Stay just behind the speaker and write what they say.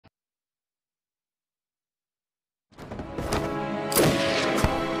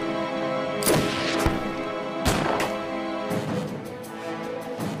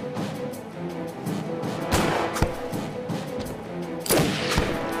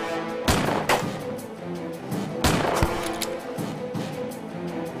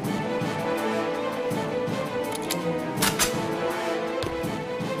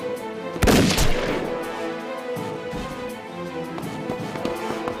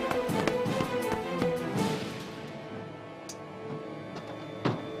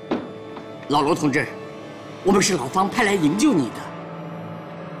老罗同志，我们是老方派来营救你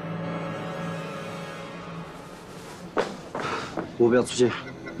的。目标出现，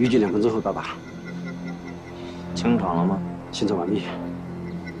预计2分钟后到达。清场了吗？清场完毕。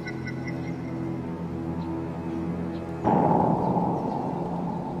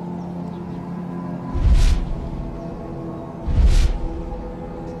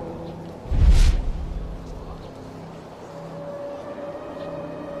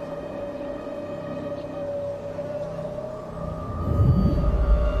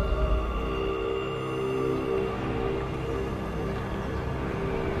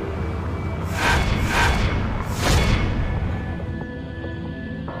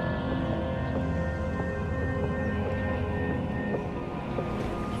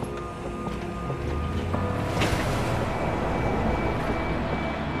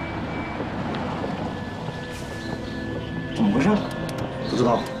 怎么回事？不知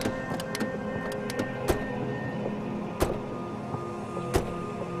道。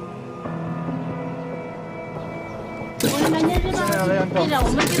我是南京日报记者，我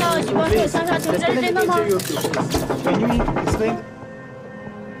们接到举报说有枪杀情，这是真的吗？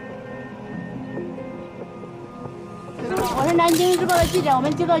我是南京日报的记者，我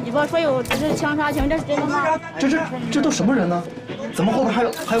们接到举报说有枪杀情，这是真的吗？这都什么人呢？怎么后边还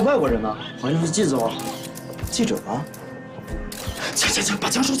有外国人呢？好像是记者吧？记者啊！去，把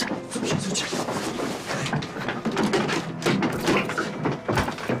枪收起来！收起来！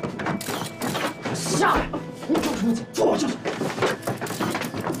下来！你做什么警？坐我这里。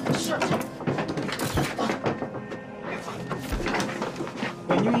是。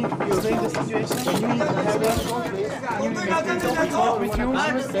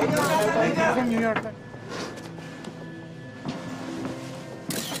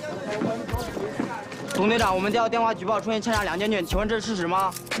董队长，我们接到电话举报出现枪杀梁将军，请问这是事实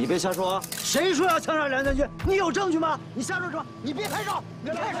吗？你别瞎说！谁说要枪杀梁将军？你有证据吗？你瞎说什么？你别拍照！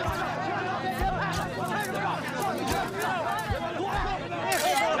你别拍照！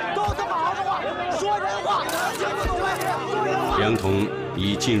都他妈好说话，说人话，听不懂没？梁铜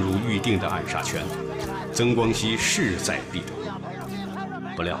已进入预定的暗杀圈，曾光希势在必得。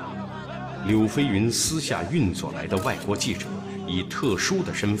不料，柳飞云私下运作来的外国记者，以特殊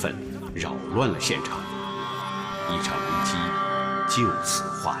的身份扰乱了现场，一场危机就此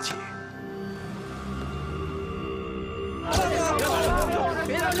化解。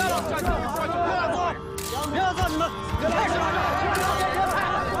别让站了，别让坐，你们别拍手！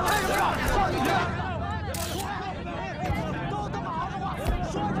都他妈好说话，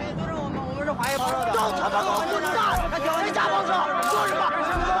说谁都是我们是怀疑跑车的，都他妈给我滚蛋！还屌人家跑车，说什么？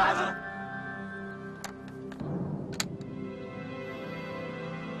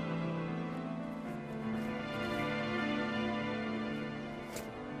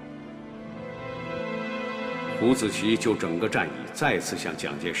胡子奇就整个战役再次向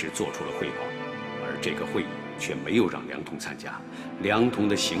蒋介石做出了汇报，而这个会议却没有让梁铜参加，梁铜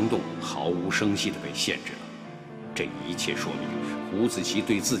的行动毫无声息地被限制了。这一切说明胡子奇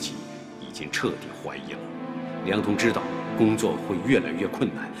对自己已经彻底怀疑了。梁铜知道工作会越来越困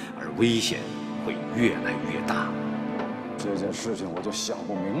难，而危险会越来越大。这件事情我就想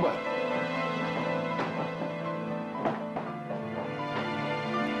不明白了。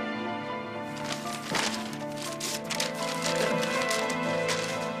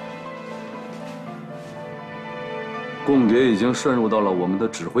 共谍已经渗入到了我们的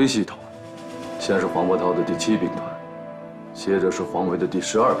指挥系统，先是黄伯韬的第7兵团，接着是黄维的第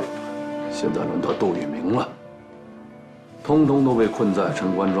12兵团，现在轮到杜聿明了。通通都被困在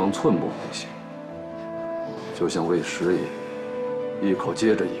陈官庄，寸步不行，就像喂食一样，一口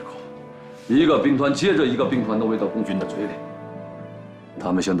接着一口，一个兵团接着一个兵团都喂到共军的嘴里。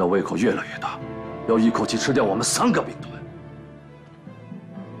他们现在胃口越来越大，要一口气吃掉我们3个兵团。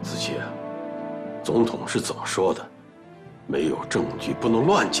子期，总统是怎么说的？ 没有证据，不能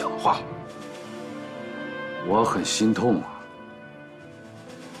乱讲话。我很心痛啊！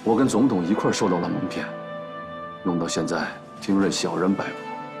我跟总统一块受到了蒙骗，弄到现在听任小人摆布，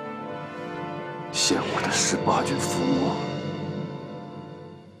陷我的18军覆没。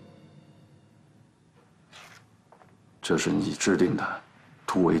这是你制定的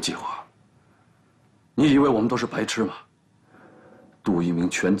突围计划。你以为我们都是白痴吗？杜聿明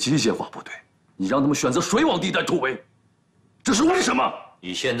全机械化部队，你让他们选择水网地带突围。 这是为什么？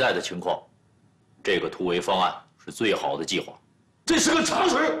以现在的情况，这个突围方案是最好的计划。这是个常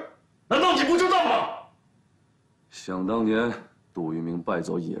识，难道你不知道吗？想当年，杜聿明败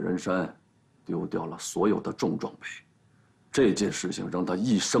走野人山，丢掉了所有的重装备，这件事情让他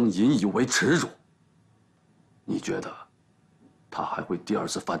一生引以为耻辱。你觉得，他还会第二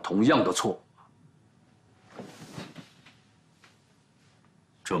次犯同样的错误。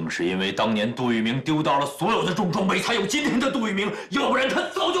正是因为当年杜聿明丢掉了所有的重装备，才有今天的杜聿明，要不然他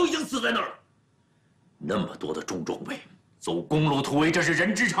早就已经死在那儿了。那么多的重装备，走公路突围这是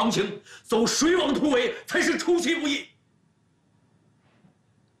人之常情，走水网突围才是出其不意。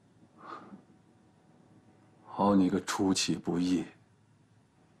好你个出其不意！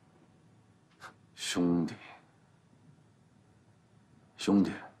兄弟，兄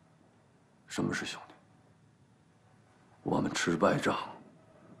弟，什么是兄弟？我们吃败仗，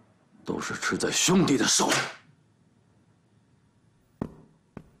都是吃在兄弟的手里。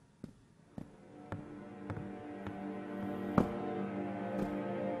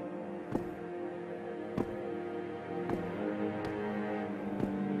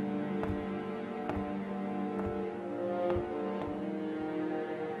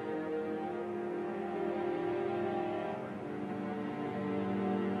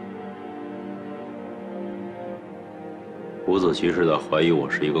胡子奇是在怀疑我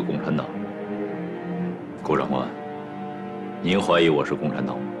是一个共产党。郭长官，您怀疑我是共产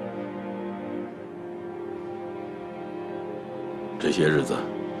党吗？这些日子，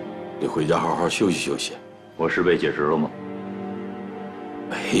你回家好好休息休息。我是被解职了吗？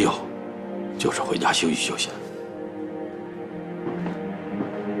没有，就是回家休息休息。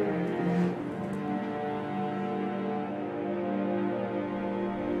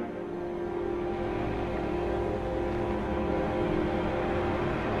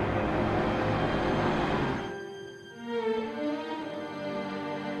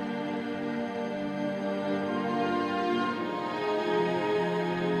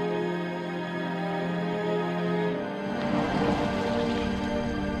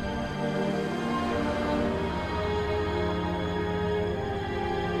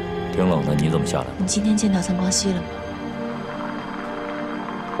挺冷的，你怎么下来了？你今天见到曾光希了吗？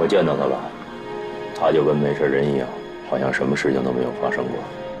我见到他了，他就跟没事人一样，好像什么事情都没有发生过。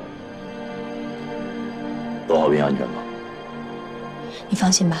罗浩斌安全吗？你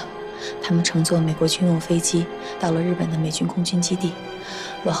放心吧，他们乘坐美国军用飞机到了日本的美军空军基地，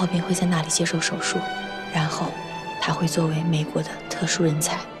罗浩斌会在那里接受手术，然后他会作为美国的特殊人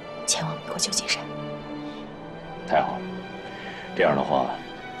才前往美国旧金山。太好了，这样的话，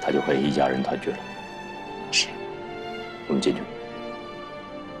他就可以一家人团聚了。是，我们进去。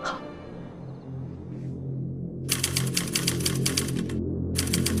好。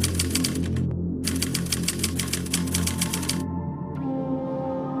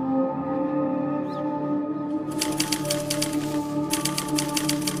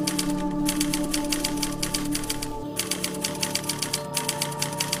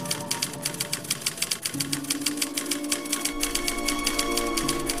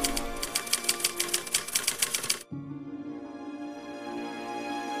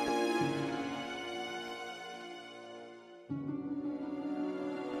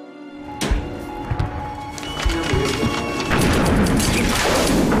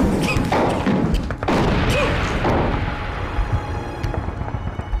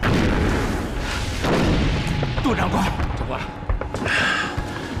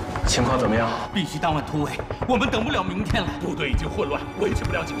情况怎么样？必须当晚突围，我们等不了明天了。部队已经混乱，维持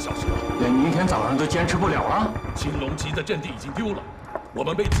不了几个小时了，连明天早上都坚持不了了。青龙旗的阵地已经丢了，我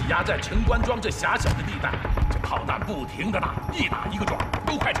们被挤压在城关庄这狭小的地带，这炮弹不停的打，一打一个壮，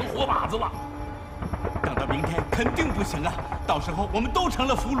都快成活靶子了。等到明天肯定不行啊，到时候我们都成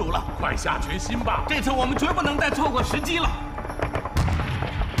了俘虏了。快下决心吧，这次我们绝不能再错过时机了。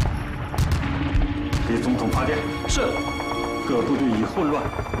给总统发电。是。各部队已混乱，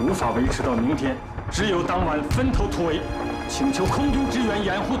无法维持到明天，只有当晚分头突围，请求空军支援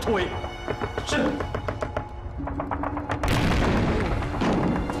掩护突围。是。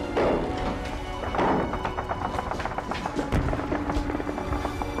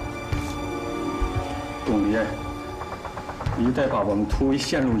董敌人，一再把我们突围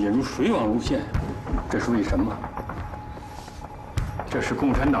线路引入水网路线，这是为什么？这是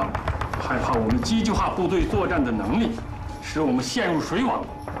共产党害怕我们机械化部队作战的能力，使我们陷入水网，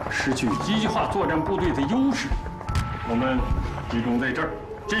失去机械化作战部队的优势。我们集中在这儿，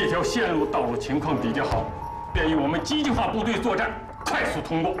这条线路道路情况比较好，便于我们机械化部队作战快速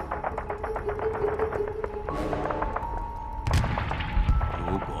通过。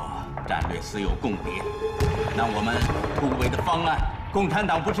如果战略私有共谍，那我们突围的方案，共产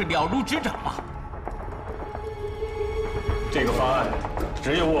党不是了如指掌吗？这个方案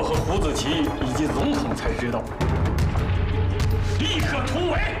只有我和胡子奇以及总统才知道。立刻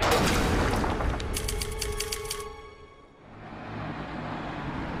突围！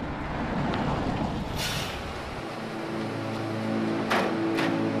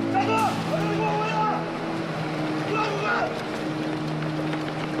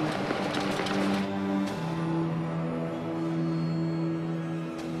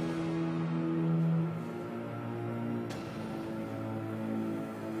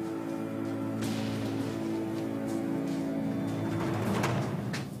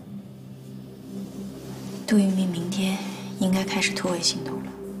杜聿明明天应该开始突围行动了。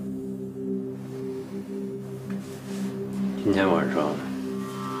今天晚上，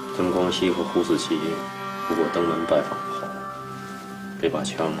曾光希和胡子奇如果登门拜访的话，这把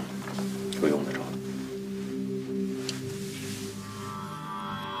枪就用得着。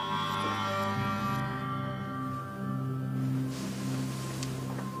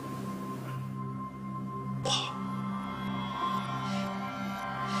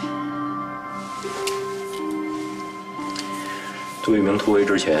 杜聿明突围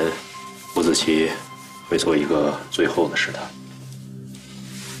之前，胡子奇会做一个最后的试探。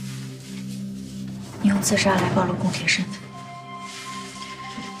你用自杀来暴露宫廷身份，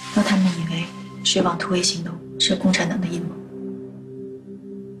让他们以为水网突围行动是共产党的阴谋。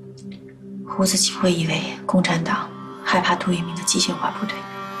胡子奇会以为共产党害怕杜聿明的机械化部队。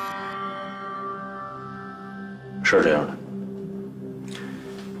是这样的，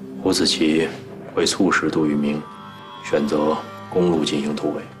胡子奇会促使杜聿明选择 公路进行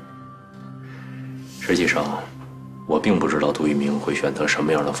突围。实际上，我并不知道杜聿明会选择什么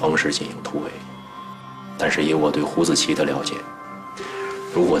样的方式进行突围，但是以我对胡子奇的了解，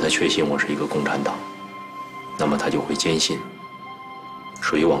如果他确信我是一个共产党，那么他就会坚信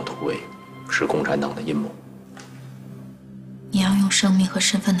水网突围是共产党的阴谋。你要用生命和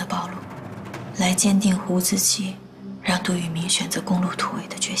身份的暴露，来坚定胡子奇让杜聿明选择公路突围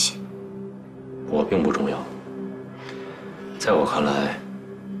的决心。我并不重要。 在我看来，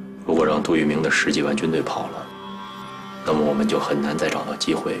如果让杜聿明的10几万军队跑了，那么我们就很难再找到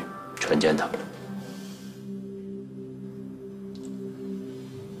机会全歼他们。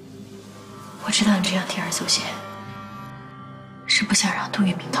我知道你这样铤而走险，是不想让杜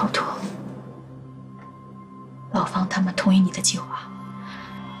聿明逃脱。老方他们同意你的计划，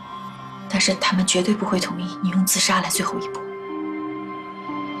但是他们绝对不会同意你用自杀来最后一搏。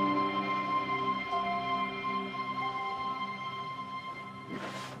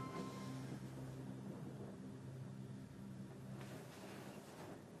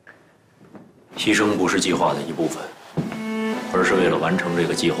 牺牲不是计划的一部分，而是为了完成这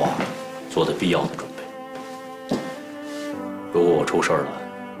个计划做的必要的准备。如果我出事了，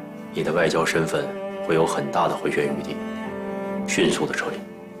你的外交身份会有很大的回旋余地，迅速的撤离。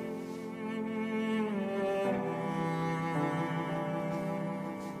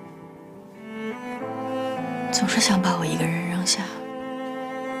总是想把我一个人扔下，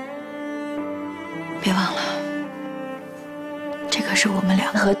别忘了。 这可是我们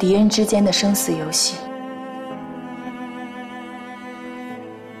两个和敌人之间的生死游戏。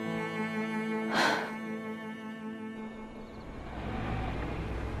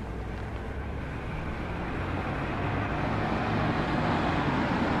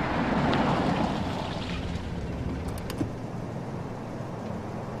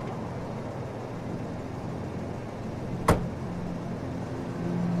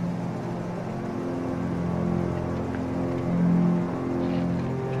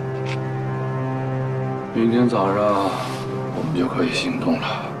明天早上我们就可以行动了。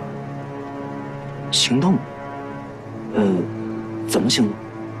行动？怎么行动？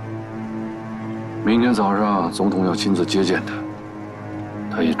明天早上总统要亲自接见他，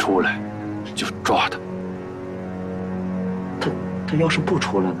他一出来就抓他。他要是不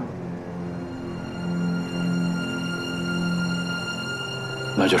出来呢？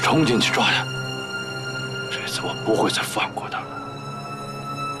那就冲进去抓他。这次我不会再放过他了。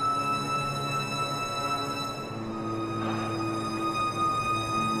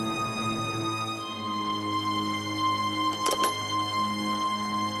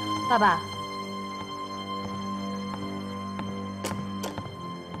 爸爸，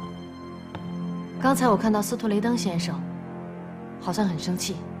刚才我看到斯图雷登先生，好像很生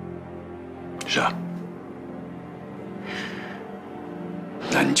气。是啊，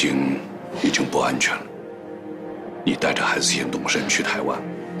南京已经不安全了。你带着孩子先动身去台湾，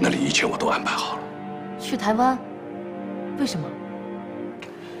那里一切我都安排好了。去台湾？为什么？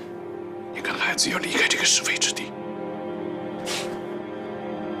你跟孩子要离开这个是非之地。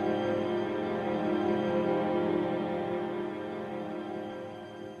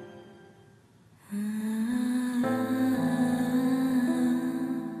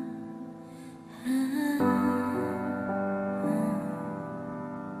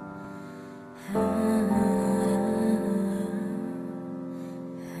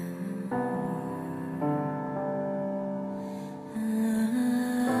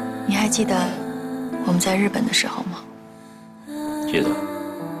 你还记得我们在日本的时候吗？记得，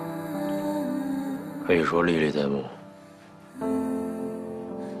可以说历历在目。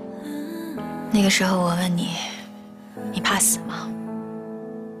那个时候我问你，你怕死吗？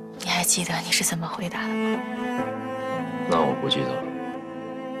你还记记得你是怎么回答的吗？那我不记得了。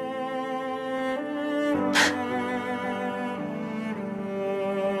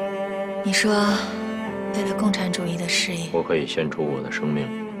你说，为了共产主义的事业，我可以献出我的生命。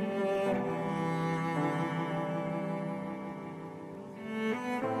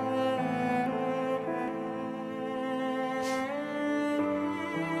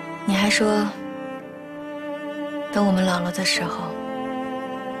你还说，等我们老了的时候，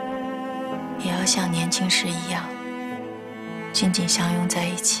也要像年轻时一样，紧紧相拥在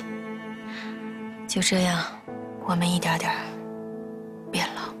一起。就这样，我们一点点变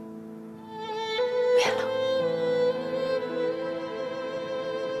老。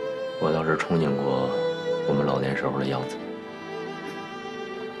我倒是憧憬过我们老年时候的样子。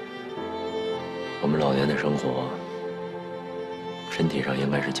我们老年的生活，身体上应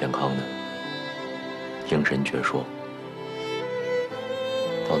该是健康的，精神矍铄。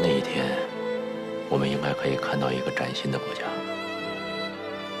到那一天，我们应该可以看到一个崭新的国家。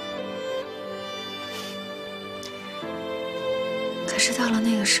可是到了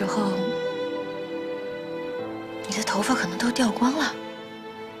那个时候，你的头发可能都掉光了。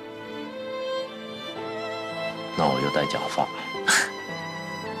那我就戴假发。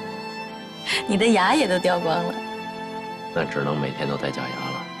你的牙也都掉光了。那只能每天都戴假牙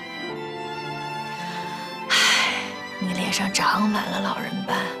了。唉，你脸上长满了老人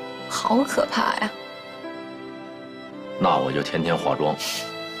斑，好可怕呀！那我就天天化妆。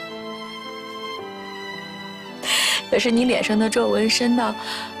可是你脸上的皱纹深到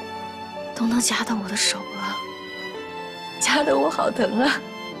都能夹到我的手了，夹得我好疼啊！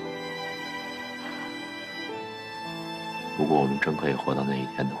如果我们真可以活到那一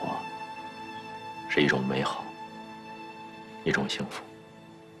天的话，是一种美好，一种幸福。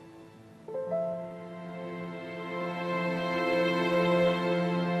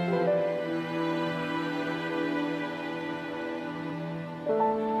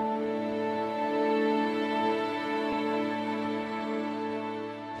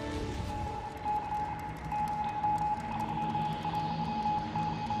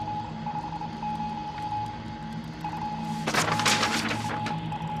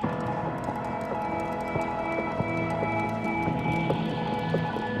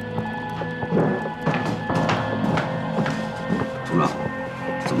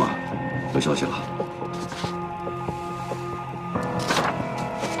消息了，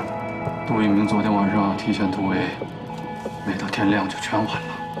杜聿明昨天晚上提前突围，没到天亮就全完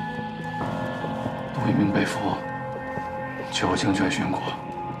了。杜聿明被俘，邱清泉殉国，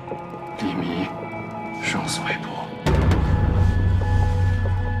李弥生死未卜。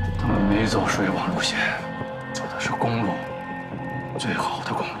他们没走水网路线，走的是公路，最好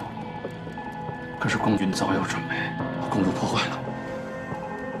的公路。可是共军早有准备，把公路破坏了。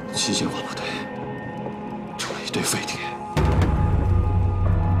七进化部队成了一堆废铁。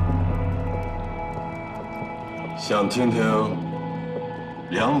想听听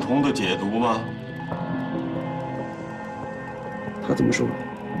梁铜的解读吗？他怎么说？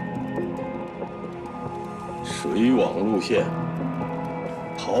水网路线，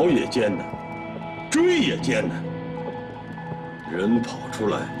跑也艰难，追也艰难。人跑出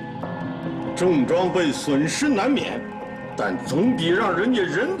来，重装备损失难免。但总比让人家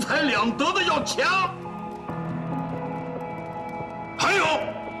人财两得的要强。还有，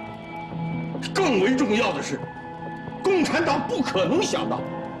更为重要的是，共产党不可能想到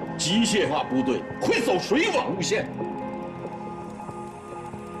机械化部队会走水网路线。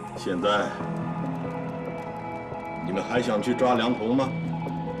现在，你们还想去抓梁铜吗？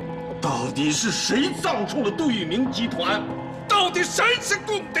到底是谁葬送了杜聿明集团？到底谁是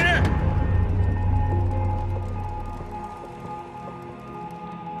共谍？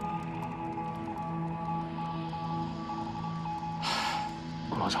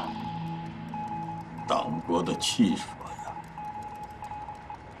罗总，党国的气数呀！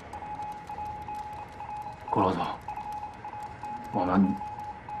顾罗总，我们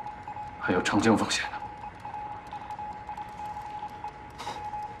还有澄清风险呢。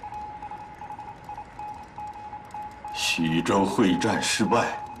徐州会战失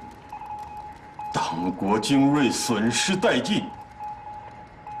败，党国精锐损失殆尽，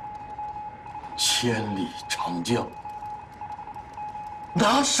千里长江。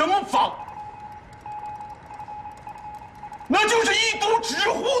拿什么防？那就是一堵纸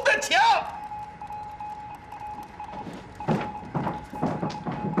糊的墙。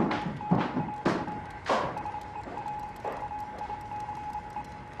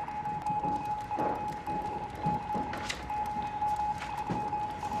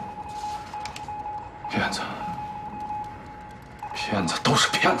骗子，骗子都是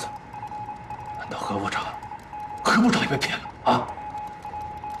骗子。科部长也被骗了啊！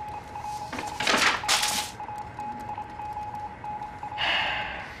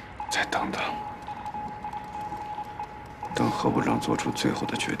再等等，等何部长做出最后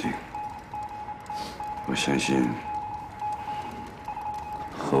的决定。我相信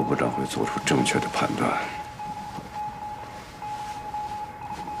何部长会做出正确的判断。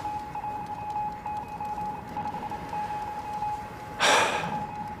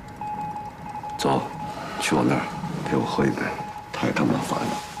走，去我那儿陪我喝一杯，太他妈烦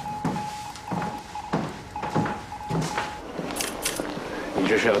了。你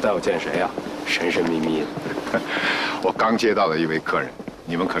这是要带我见谁呀？神神秘秘的。我刚接到的一位客人，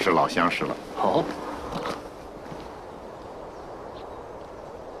你们可是老相识了。哦。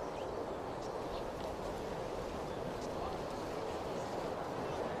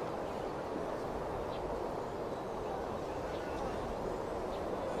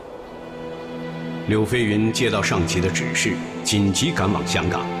柳飞云接到上级的指示，紧急赶往香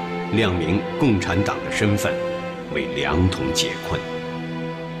港，亮明共产党的身份，为梁铜解困。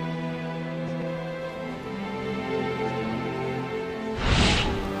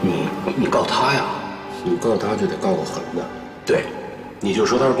你告他呀？你告他就得告个狠的。对，你就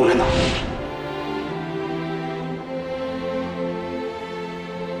说他是共产党。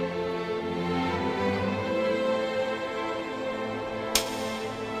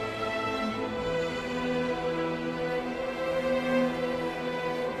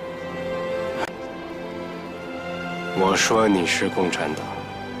我说你是共产党，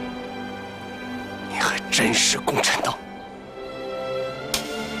你还真是共产党。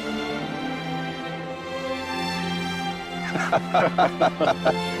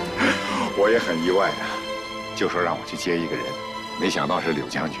我也很意外啊，就说让我去接一个人，没想到是柳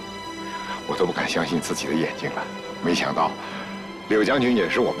将军，我都不敢相信自己的眼睛了。没想到，柳将军也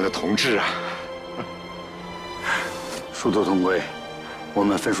是我们的同志啊。殊途同归，我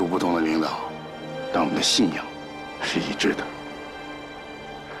们分属不同的领导，但我们的信仰是一致的。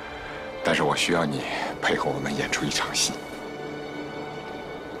但是我需要你配合我们演出一场戏，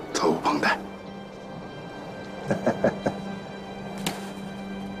责无旁贷。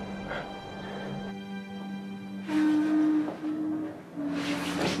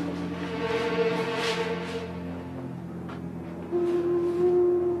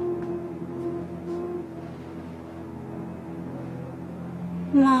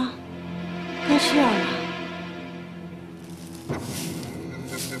妈，该吃药了。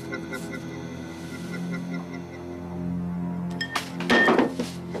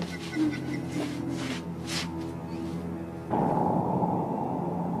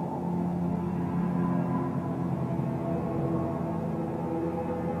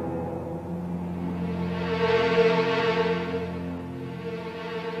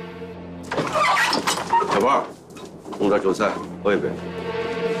小胖，弄点酒菜，喝一杯。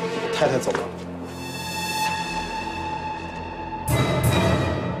太太走了。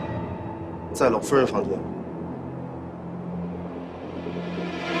在老夫人房间。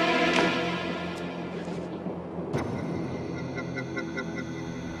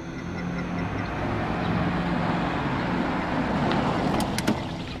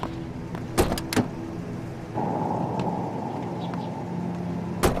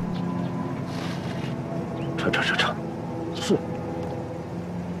撤！是。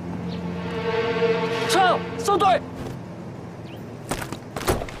撤！收队！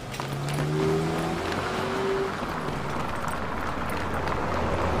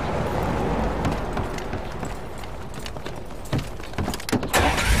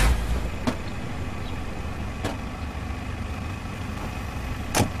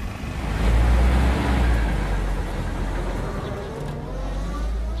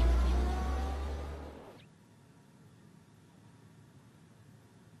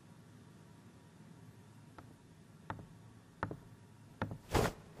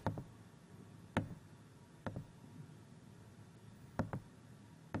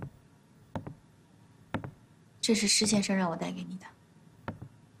这是施先生让我带给你的。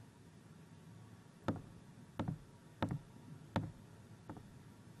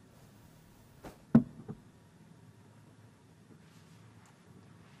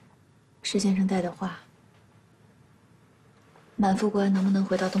施先生带的话，满副官能不能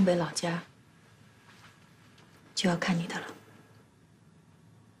回到东北老家，就要看你的了。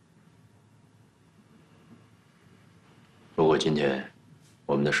如果今天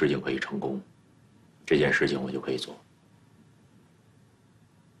我们的事情可以成功，这件事情我就可以做。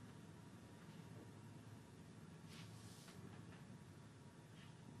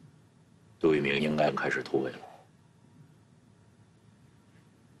杜聿明应该开始突围了。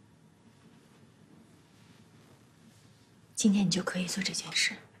今天你就可以做这件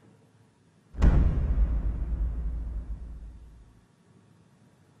事。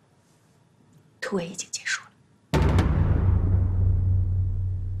突围已经结束了，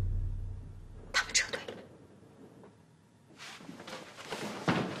他们撤退了。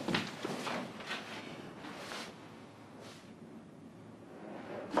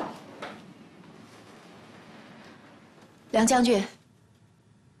梁将军，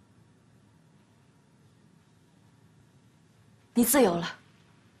你自由了。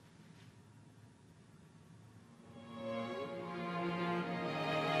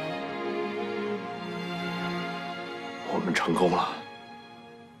我们成功了。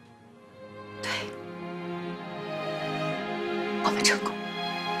对，我们成功。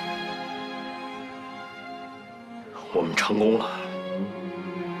我们成功了。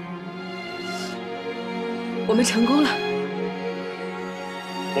我们成功了。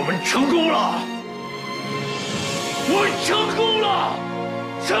我们成功了！我们成功了！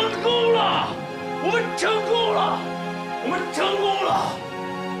成功了！我们成功了！我们成功了！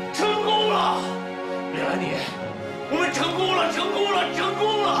成功了！米兰妮，我们成功了！成功了！成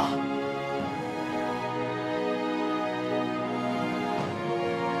功了！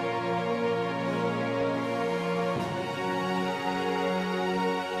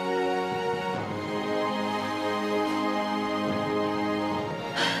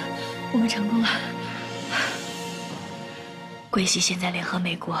我们成功了。桂系现在联合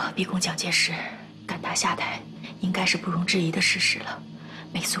美国逼宫蒋介石，赶他下台，应该是不容置疑的事实了。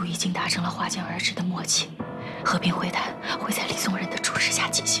美苏已经达成了划江而治的默契，和平会谈会在李宗仁的主持下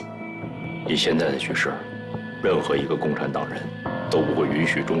进行。以现在的局势，任何一个共产党人都不会允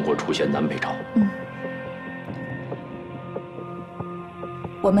许中国出现南北朝。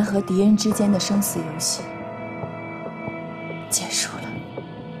我们和敌人之间的生死游戏结束了。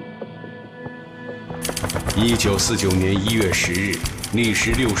1949年1月10日，历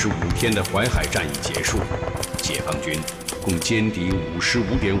时65天的淮海战役结束，解放军共歼敌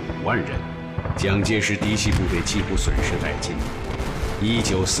55.5万人，蒋介石嫡系部队几乎损失殆尽。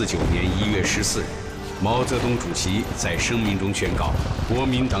1949年1月14日，毛泽东主席在声明中宣告，国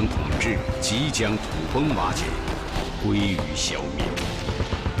民党统治即将土崩瓦解，归于消灭。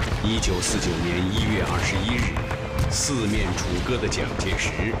1949年1月21日，四面楚歌的蒋介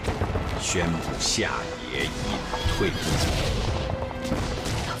石宣布下野以退步。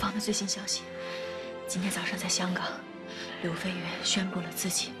老方的最新消息，今天早上在香港，柳飞云宣布了自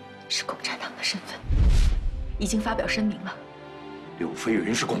己是共产党的身份，已经发表声明了。柳飞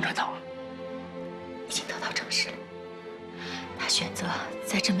云是共产党，已经得到证实了。他选择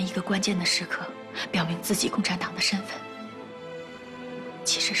在这么一个关键的时刻，表明自己共产党的身份，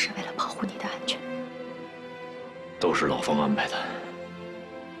其实是为了保护你的安全。都是老方安排的。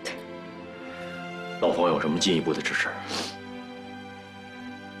老方有什么进一步的指示？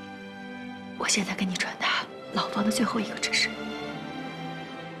我现在跟你传达老方的最后一个指示：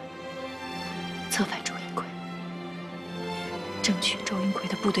策反周英奎，争取周英奎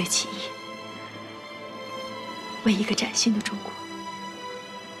的部队起义，为一个崭新的中国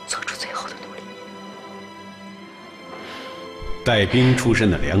做出最后的努力。带兵出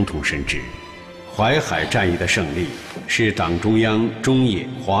身的梁统深知，淮海战役的胜利是党中央、中野、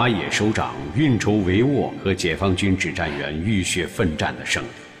华野首长运筹帷幄和解放军指战员浴血奋战的胜利。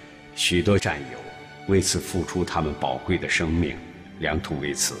许多战友为此付出他们宝贵的生命，梁统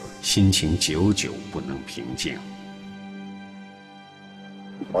为此心情久久不能平静。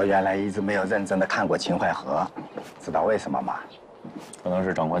我原来一直没有认真的看过秦淮河，知道为什么吗？可能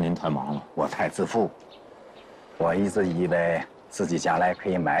是长官您太忙了。我太自负，我一直以为自己将来可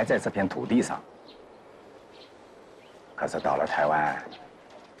以埋在这片土地上。可是到了台湾，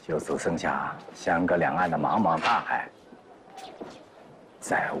就只剩下相隔两岸的茫茫大海，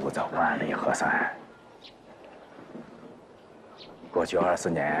再无这万里河山。过去20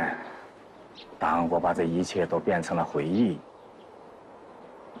年，当我把这一切都变成了回忆，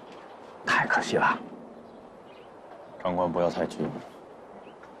太可惜了。长官不要太激动，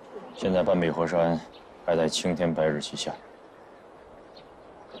现在半壁河山还在青天白日旗下。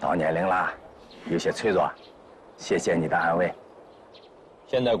到年龄了，有些脆弱，谢谢你的安慰。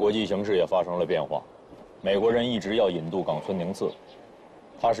现在国际形势也发生了变化，美国人一直要引渡冈村宁次，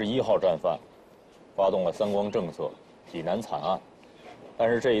他是1号战犯，发动了三光政策，济南惨案。但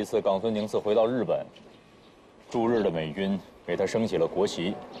是这一次冈村宁次回到日本，驻日的美军给他升起了国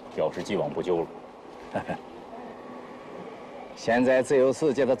旗，表示既往不咎了。现在自由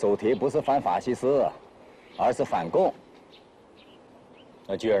世界的主题不是反法西斯，而是反共。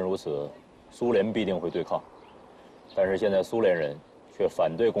那既然如此，苏联必定会对抗，但是现在苏联人却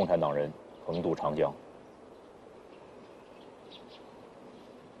反对共产党人横渡长江。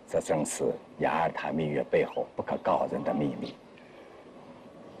这正是雅尔塔密约背后不可告人的秘密。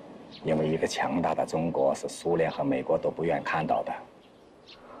因为一个强大的中国是苏联和美国都不愿看到的。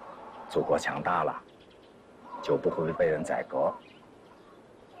祖国强大了，就不会被人宰割。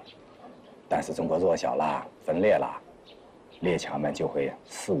但是中国弱小了，分裂了，列强们就会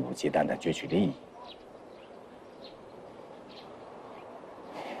肆无忌惮地攫取利益。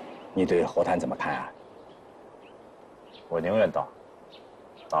你对和谈怎么看啊？我宁愿打，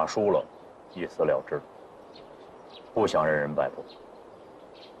打输了，一死了之，不想任人摆布。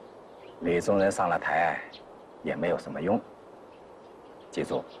李宗仁上了台，也没有什么用。记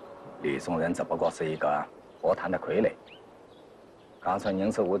住，李宗仁只不过是一个和谈的傀儡。刚才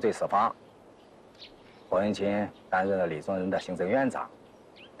宁次无罪释放，霍元钦担任了李宗仁的行政院长，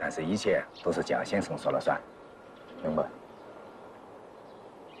但是一切都是蒋先生说了算。明白。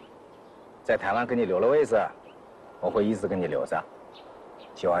在台湾给你留了位置，我会一直给你留着。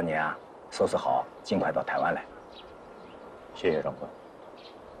希望你啊，收拾好，尽快到台湾来。谢谢长官。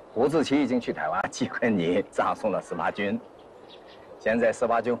胡志奇已经去台湾寄给你葬送了18军，现在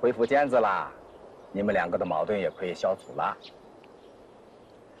18军恢复建制了，你们2个的矛盾也可以消除了。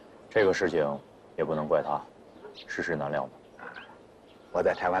这个事情也不能怪他，世事难料嘛。我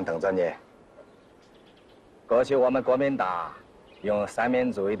在台湾等着你。过去我们国民党用三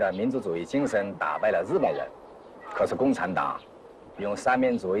民主义的民族主义精神打败了日本人，可是共产党用三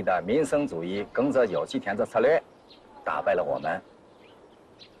民主义的民生主义耕者有其田的策略打败了我们。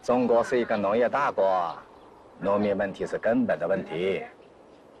中国是一个农业大国，农民问题是根本的问题，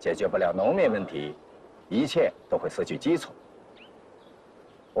解决不了农民问题，一切都会失去基础。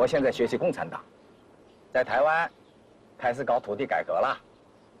我现在学习共产党，在台湾开始搞土地改革了。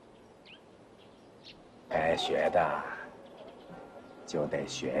该学的就得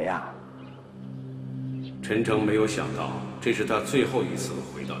学呀。陈诚没有想到，这是他最后一次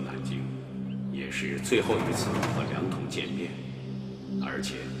回到南京，也是最后一次和梁统见面，而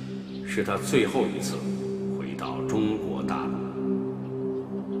且是他最后一次回到中国大陆。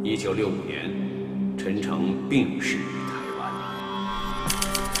1965年，陈诚病逝于台湾。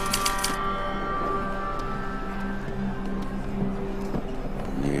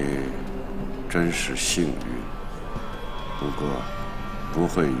你真是幸运，不过不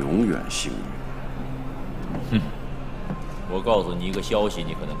会永远幸运。哼，我告诉你一个消息，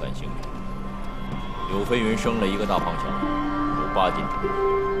你可能感兴趣。柳飞云生了一个大胖小子，有8斤。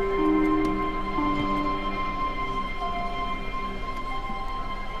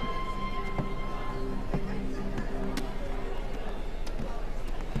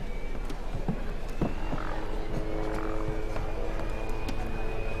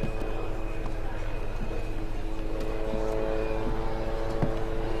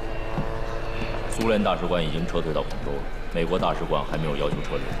苏联大使馆已经撤退到广州了，美国大使馆还没有要求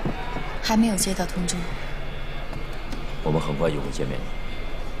撤离，还没有接到通知。我们很快就会见面的，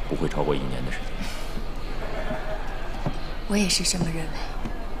不会超过1年的时间。我也是这么认为。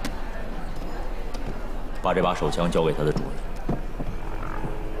把这把手枪交给他的主人。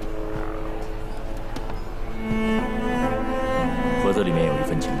盒子里面有一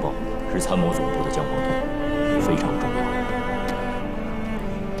份情报，是参谋总部的江皇图，非常重要。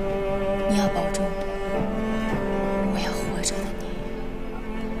你要保重，我要活着的你。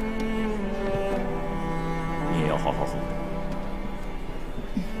你也要好好活着。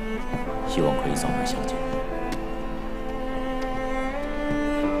希望可以早日相见。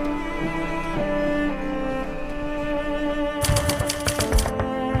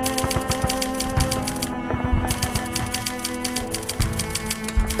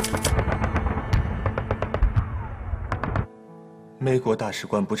美国大使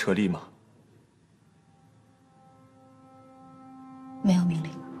馆不撤离吗？没有命令。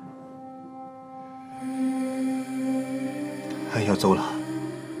俺要走了，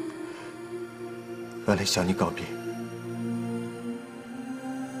俺来向你告别。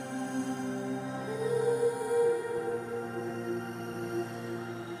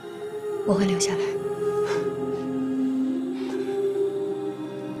我会留下来，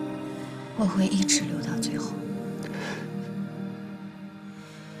我会一直留到最后。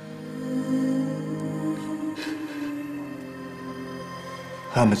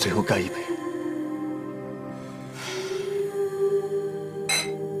俺们最后干一杯。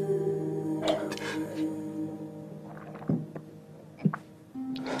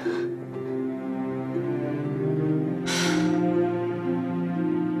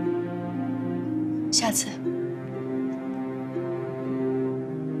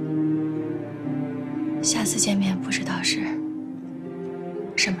下次见面不知道是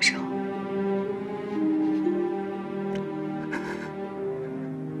什么时候。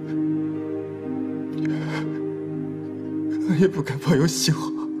也不敢抱有希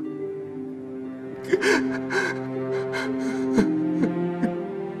望。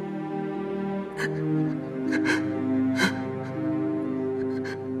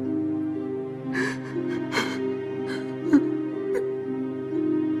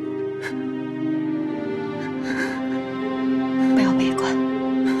不要悲观，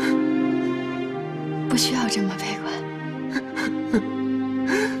不需要这么悲观。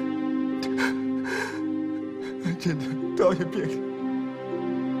真的，导演别离。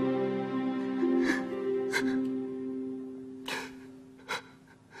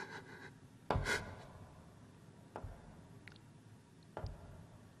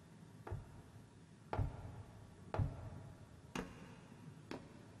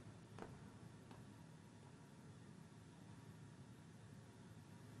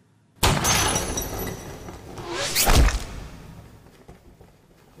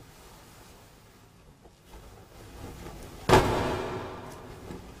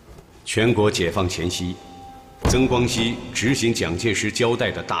全国解放前夕，曾光希执行蒋介石交代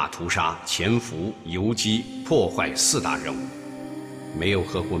的大屠杀、潜伏、游击、破坏4大任务，没有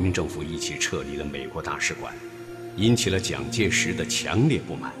和国民政府一起撤离了美国大使馆，引起了蒋介石的强烈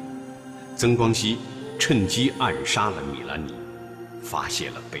不满。曾光希趁机暗杀了米兰妮，发泄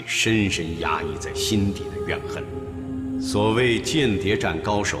了被深深压抑在心底的怨恨。所谓间谍战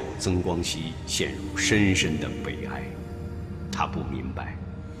高手曾光希陷入深深的悲哀，他不明白。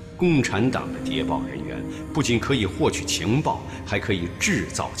共产党的谍报人员不仅可以获取情报，还可以制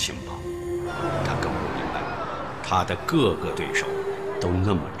造情报。他更不明白，他的各个对手都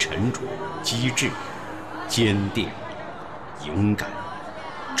那么沉着、机智、坚定、勇敢，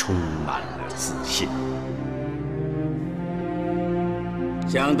充满了自信。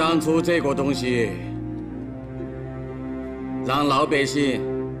想当初这个东西，让老百姓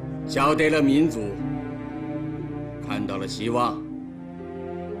晓得了民主，看到了希望。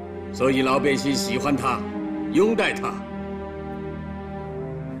所以老百姓喜欢他，拥戴他。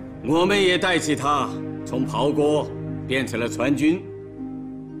我们也带起他，从炮国变成了川军。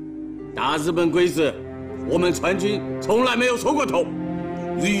大日本鬼子，我们川军从来没有出过头，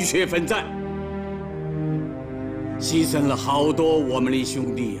浴血奋战，牺牲了好多我们的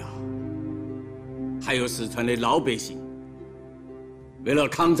兄弟啊，还有四川的老百姓，为了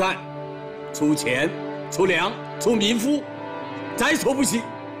抗战，出钱、出粮、出民夫，在所不惜。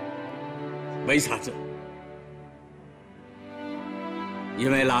为啥子？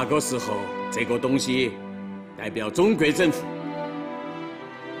因为那个时候这个东西代表中国政府，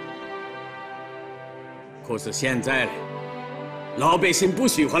可是现在呢，老百姓不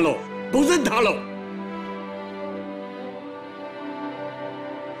喜欢了，不认他了。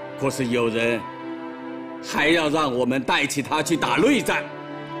可是有人还要让我们带起他去打内战，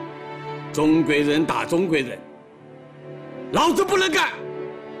中国人打中国人，老子不能干。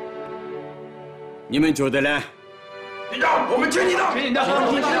你们觉得呢？连长，我们听你的。听你的。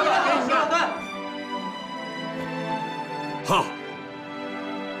好，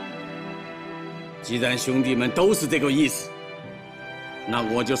既然兄弟们都是这个意思，那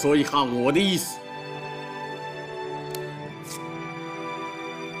我就说一下我的意思。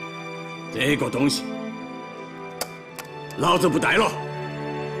这个东西，老子不带了。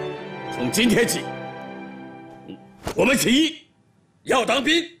从今天起，我们起义，要当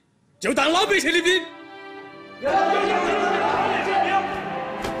兵。就当老百姓的兵。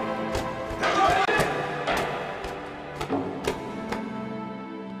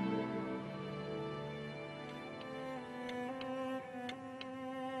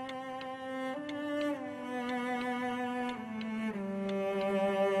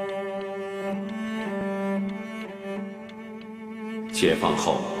解放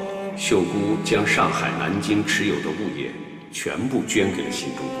后，秀姑将上海、南京持有的物业全部捐给了新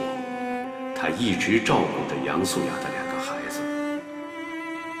中国。他一直照顾着杨素雅的2个孩子。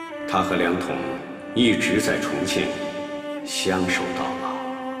他和梁统一直在重庆相守到老。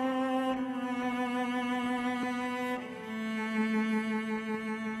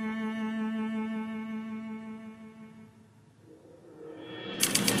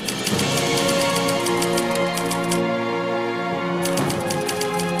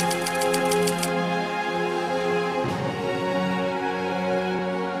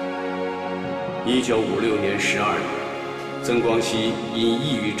1956年12月，曾光希因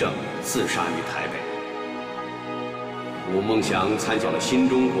抑郁症自杀于台北。伍梦祥参加了新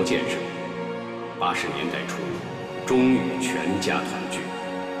中国建设，80年代初，终于全家团聚。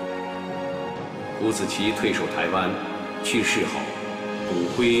伍子棋退守台湾，去世后，骨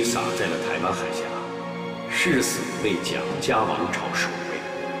灰撒在了台湾海峡，誓死为蒋家王朝守卫。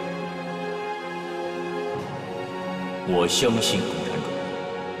我相信共产主义，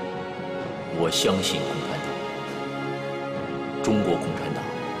我相信共产党。中国共产党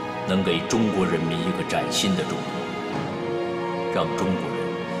能给中国人民一个崭新的中国，让中国人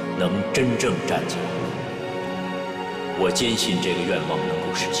能真正站起来。我坚信这个愿望能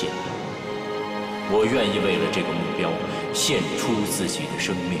够实现。我愿意为了这个目标献出自己的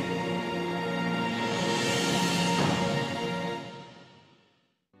生命。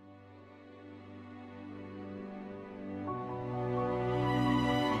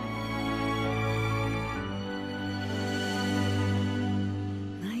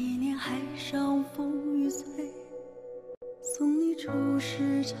那一年海上风雨碎，送你出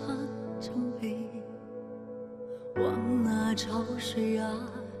使长城北，望那潮水啊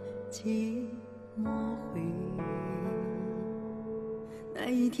寂寞回。那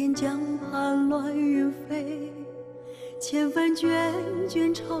一天江畔乱云飞，千帆卷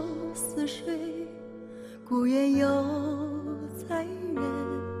卷愁似水，孤雁犹在人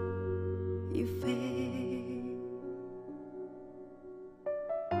已飞。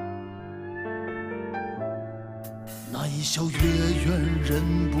那一宵月圆人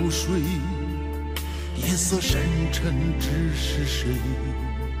不睡，夜色深沉只是水，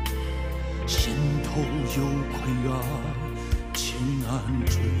心头有愧啊情难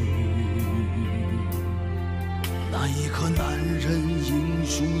追。那一刻男人英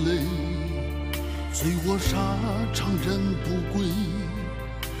雄泪，醉卧沙场人不归，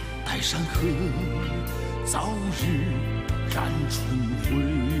待山河早日染春晖。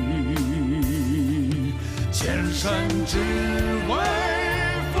千山之外